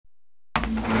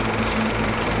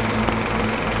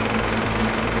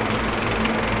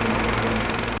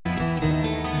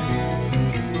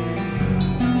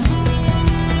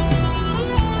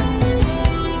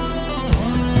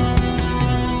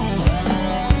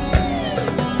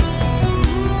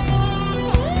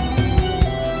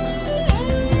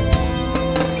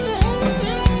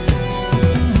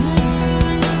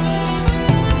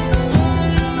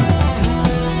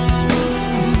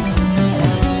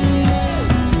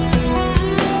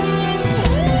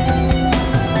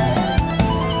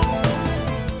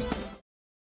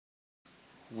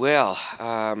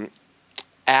Well,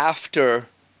 after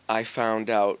I found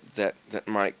out that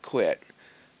Mike quit,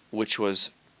 which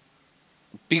was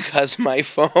because my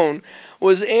phone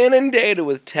was inundated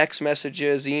with text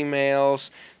messages, emails,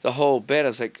 the whole bit. I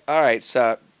was like, all right,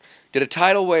 so did a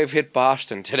tidal wave hit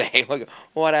Boston today? Like,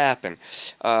 what happened?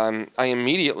 I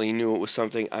immediately knew it was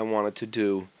something I wanted to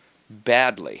do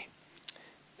badly.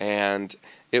 And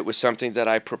it was something that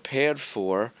I prepared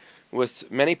for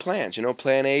with many plans. You know,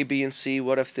 plan A, B, and C.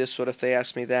 What if this? What if they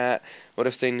ask me that? What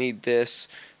if they need this?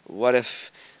 What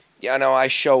if, you know, I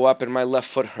show up and my left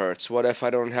foot hurts? What if I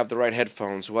don't have the right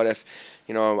headphones? What if,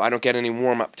 you know, I don't get any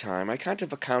warm-up time? I kind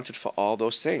of accounted for all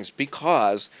those things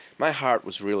because my heart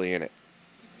was really in it.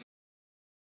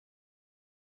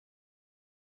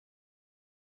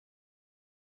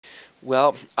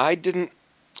 Well, I didn't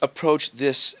approach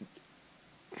this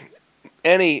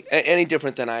any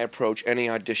different than I approach any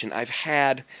audition. I've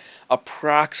had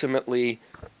approximately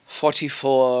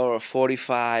 44 or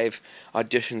 45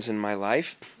 auditions in my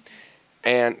life,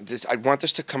 and I want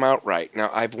this to come out right. Now,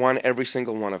 I've won every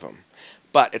single one of them,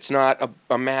 but it's not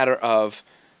a matter of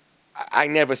I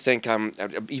never think I'm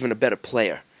even a better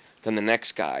player than the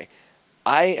next guy.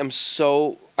 I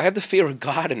have the fear of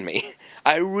God in me.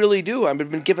 I really do. I've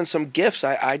been given some gifts.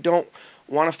 I don't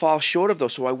want to fall short of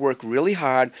those, so I work really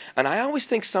hard, and I always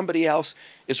think somebody else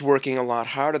is working a lot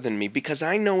harder than me because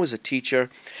I know as a teacher,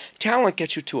 talent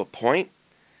gets you to a point,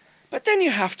 but then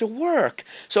you have to work.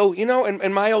 So, you know,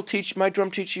 and my drum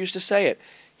teacher used to say it.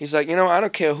 He's like, you know, I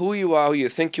don't care who you are, who you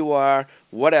think you are,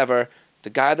 whatever, the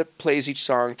guy that plays each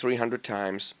song 300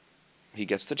 times, he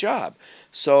gets the job.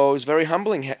 So it's very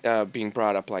humbling being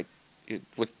brought up like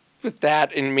with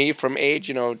that in me from age,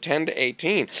 you know, 10 to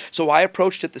 18. So I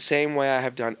approached it the same way I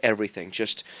have done everything.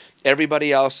 Just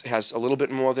everybody else has a little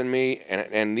bit more than me,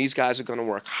 and these guys are going to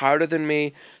work harder than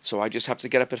me, so I just have to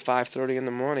get up at 5:30 in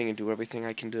the morning and do everything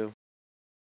I can do.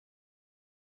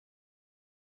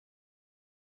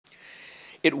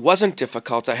 It wasn't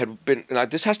difficult. I had been, now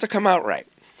this has to come out right.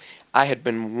 I had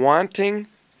been wanting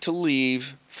to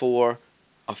leave for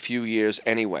a few years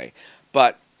anyway,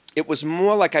 but it was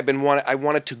more like I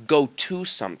wanted to go to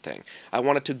something. I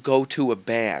wanted to go to a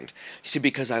band. You see,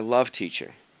 because I love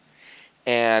teaching,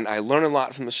 and I learn a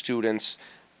lot from the students.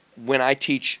 When I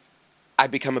teach, I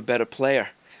become a better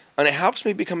player, and it helps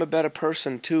me become a better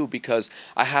person too because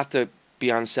I have to be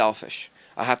unselfish.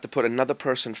 I have to put another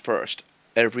person first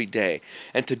every day,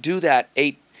 and to do that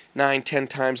 8, 9, 10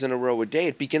 times in a row a day,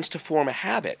 it begins to form a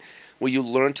habit where you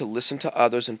learn to listen to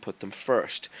others and put them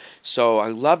first. So I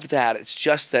loved that. It's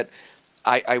just that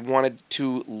I wanted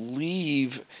to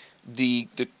leave the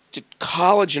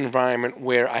college environment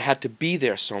where I had to be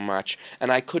there so much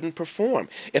and I couldn't perform.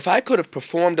 If I could have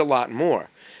performed a lot more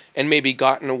and maybe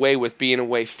gotten away with being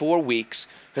away 4 weeks,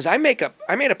 because I made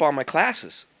up all my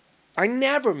classes. I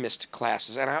never missed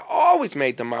classes, and I always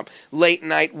made them up late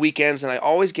night, weekends, and I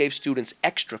always gave students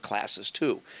extra classes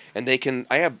too. And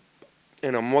I have,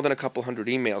 you know, more than a couple hundred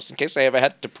emails in case I ever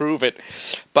had to prove it.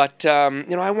 But, you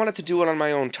know, I wanted to do it on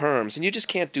my own terms, and you just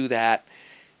can't do that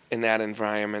in that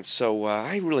environment. So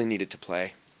I really needed to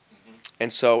play.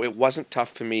 And so it wasn't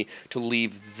tough for me to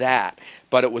leave that,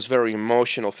 but it was very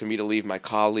emotional for me to leave my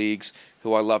colleagues,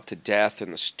 who I love to death,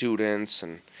 and the students,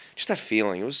 and just that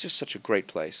feeling. It was just such a great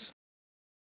place.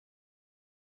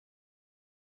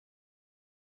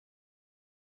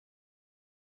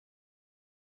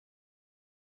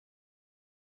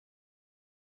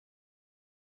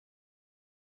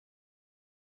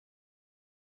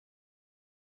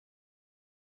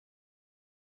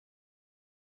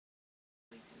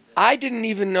 I didn't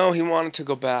even know he wanted to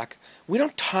go back. We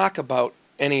don't talk about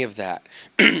any of that.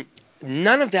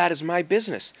 None of that is my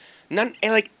business. None,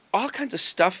 and like all kinds of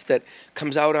stuff that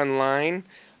comes out online,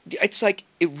 it's like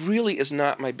it really is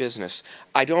not my business.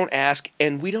 I don't ask,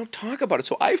 and we don't talk about it.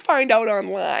 So I find out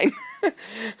online.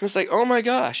 It's like, oh my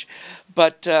gosh.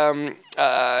 But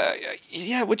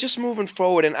yeah, we're just moving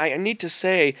forward, and I need to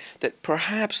say that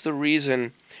perhaps the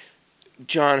reason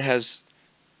John has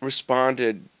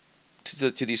responded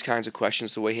to these kinds of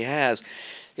questions the way he has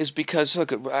is because,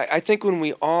 look, I think when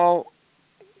we all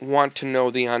want to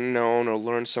know the unknown or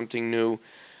learn something new,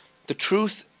 the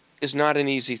truth is not an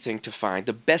easy thing to find.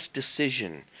 The best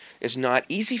decision is not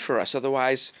easy for us.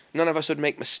 Otherwise, none of us would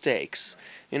make mistakes,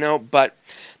 you know. But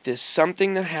there's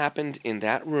something that happened in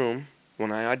that room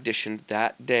when I auditioned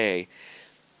that day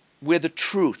where the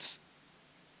truth,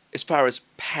 as far as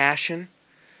passion,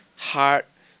 heart,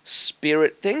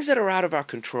 spirit, things that are out of our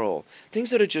control,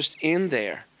 things that are just in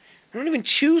there. I don't even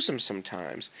choose them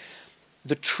sometimes.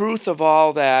 the truth of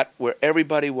all that, where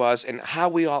everybody was, and how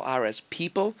we all are as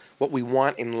people, what we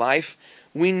want in life,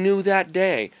 we knew that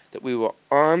day that we were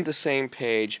on the same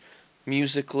page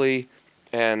musically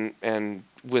and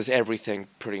with everything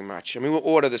pretty much. I mean, we'll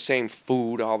order the same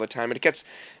food all the time, and it gets,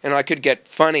 I could get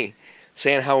funny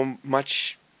saying how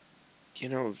much,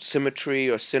 symmetry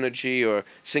or synergy or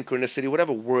synchronicity,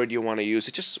 whatever word you want to use,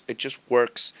 it just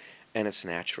works and it's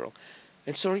natural.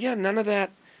 And so, yeah, none of that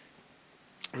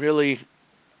really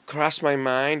crossed my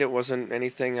mind. It wasn't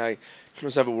anything I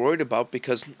was ever worried about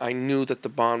because I knew that the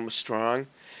bond was strong.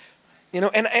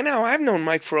 And now I've known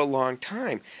Mike for a long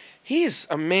time. He is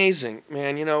amazing,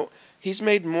 man. He's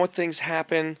made more things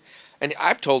happen. And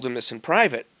I've told him this in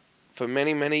private for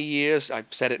many, many years.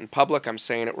 I've said it in public. I'm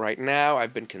saying it right now.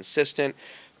 I've been consistent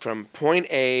from point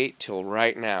A till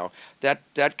right now.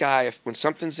 That guy, when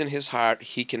something's in his heart,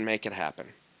 he can make it happen.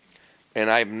 And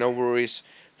I have no worries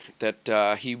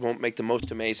that he won't make the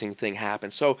most amazing thing happen.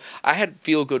 So I had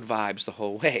feel-good vibes the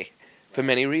whole way for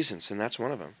many reasons, and that's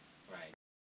one of them. Right.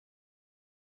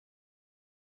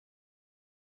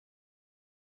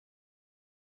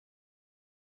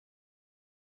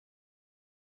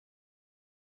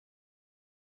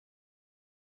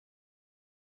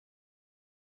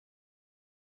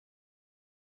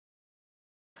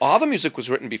 All the music was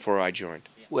written before I joined.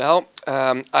 Well,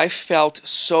 I felt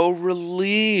so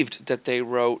relieved that they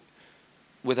wrote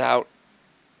without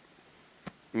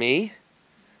me,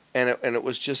 and it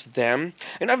was just them.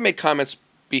 And I've made comments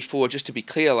before, just to be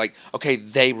clear, like, okay,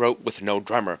 they wrote with no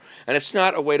drummer. And it's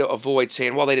not a way to avoid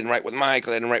saying, well, they didn't write with Mike,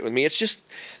 or they didn't write with me. That's just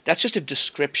a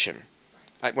description.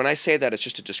 When I say that, it's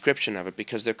just a description of it,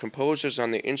 because they're composers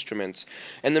on the instruments,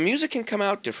 and the music can come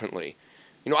out differently.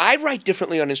 I write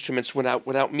differently on instruments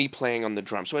without me playing on the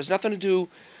drums. So it has nothing to do,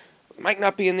 Mike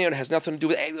not being there, it has nothing to do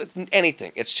with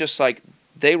anything. It's just like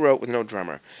they wrote with no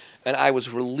drummer. And I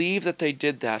was relieved that they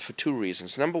did that for two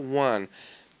reasons. Number one,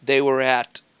 they were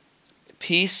at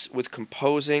peace with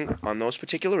composing on those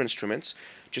particular instruments,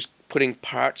 just putting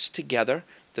parts together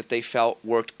that they felt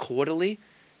worked chordally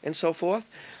and so forth.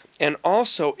 And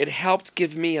also, it helped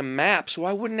give me a map so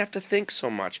I wouldn't have to think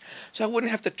so much. So I wouldn't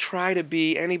have to try to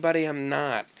be anybody I'm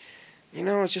not.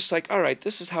 It's just like, all right,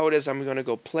 this is how it is. I'm going to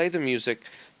go play the music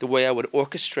the way I would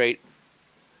orchestrate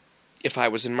if I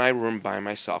was in my room by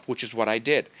myself, which is what I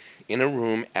did. In a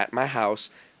room at my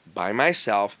house by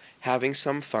myself, having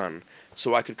some fun,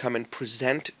 so I could come and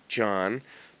present John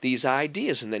these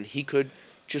ideas, and then he could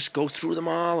just go through them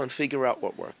all and figure out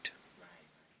what worked.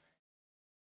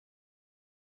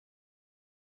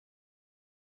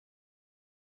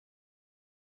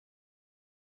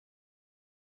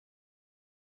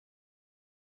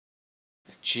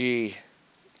 Gee,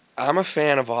 I'm a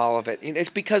fan of all of it. It's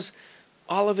because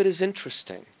all of it is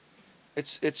interesting.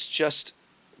 It's just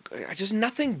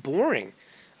nothing boring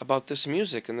about this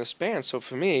music and this band. So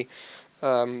for me,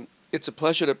 it's a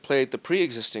pleasure to play the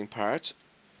pre-existing parts.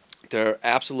 They're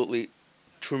absolutely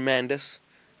tremendous,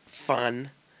 fun.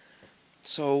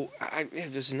 So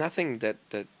there's nothing that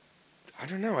I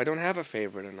don't know. I don't have a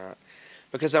favorite or not,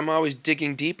 because I'm always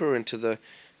digging deeper into the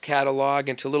catalog,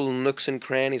 into little nooks and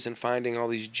crannies, and finding all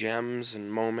these gems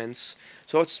and moments.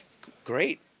 So it's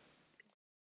great.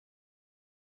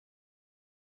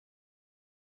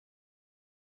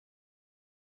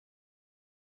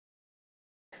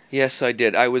 Yes, I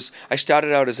did. I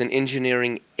started out as an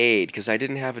engineering aide because I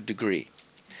didn't have a degree.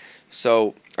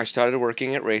 So I started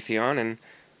working at Raytheon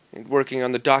and working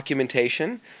on the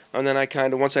documentation, and then I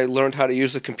kind of, once I learned how to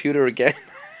use the computer again,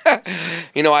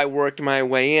 I worked my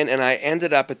way in, and I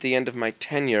ended up at the end of my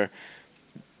tenure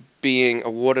being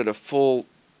awarded a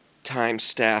full-time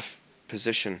staff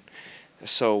position.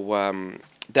 So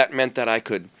that meant that I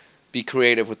could be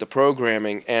creative with the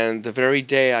programming, and the very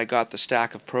day I got the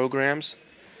stack of programs,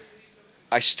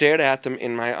 I stared at them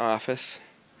in my office,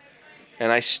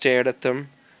 and I stared at them,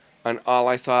 and all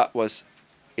I thought was,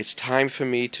 it's time for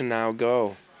me to now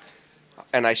go.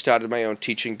 And I started my own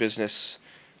teaching business.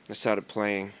 I started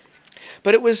playing.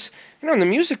 But it was, the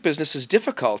music business is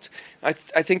difficult. I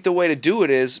think the way to do it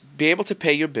is be able to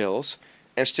pay your bills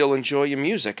and still enjoy your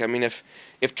music. I mean, if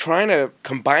trying to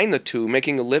combine the two,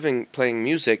 making a living playing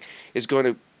music, is going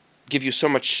to give you so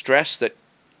much stress that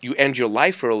you end your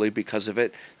life early because of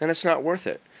it, then it's not worth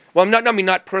it. Well,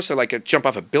 not personally, like a jump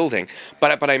off a building,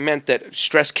 but I meant that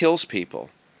stress kills people.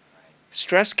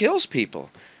 Stress kills people.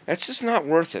 That's just not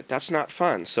worth it. That's not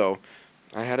fun. So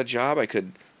I had a job. I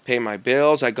could pay my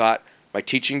bills. I got my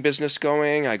teaching business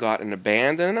going. I got in a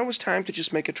band, and then it was time to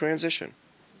just make a transition.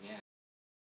 Yeah.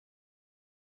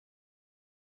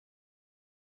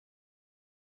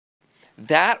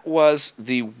 That was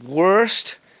the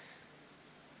worst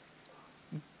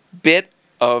bit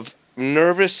of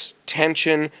nervous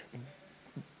tension,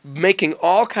 making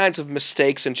all kinds of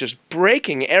mistakes and just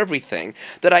breaking everything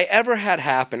that I ever had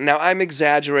happen. Now, I'm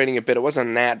exaggerating a bit. It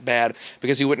wasn't that bad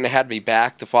because he wouldn't have had me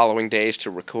back the following days to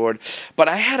record. But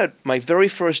I had my very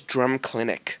first drum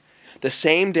clinic the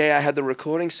same day I had the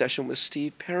recording session with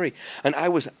Steve Perry, and I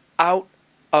was out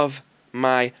of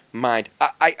my mind.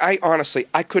 I honestly,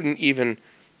 I couldn't even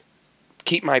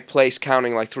keep my place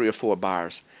counting like 3 or 4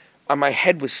 bars. My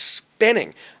head was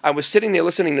spinning. I was sitting there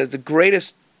listening to the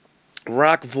greatest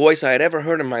rock voice I had ever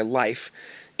heard in my life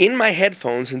in my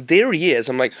headphones, and there he is.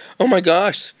 I'm like, oh my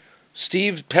gosh,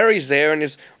 Steve Perry's there, and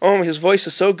his voice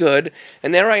is so good.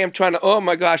 And there I am trying to, oh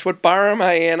my gosh, what bar am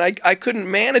I in? I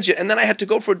couldn't manage it, and then I had to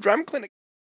go for a drum clinic.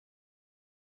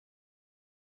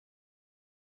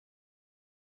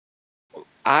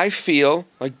 I feel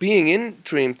like being in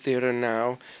Dream Theater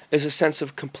now is a sense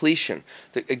of completion.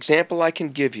 The example I can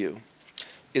give you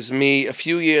is me a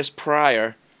few years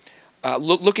prior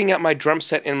looking at my drum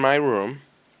set in my room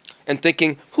and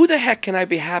thinking, who the heck can I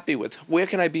be happy with? Where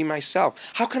can I be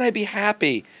myself? How can I be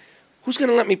happy? Who's going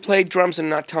to let me play drums and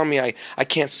not tell me I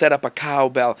can't set up a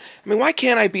cowbell? I mean, why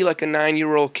can't I be like a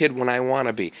 9-year-old kid when I want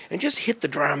to be and just hit the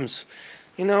drums?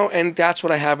 You know, and that's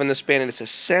what I have in this band, and it's a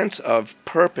sense of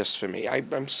purpose for me.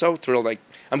 I'm so thrilled.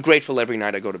 I'm grateful every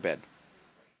night I go to bed.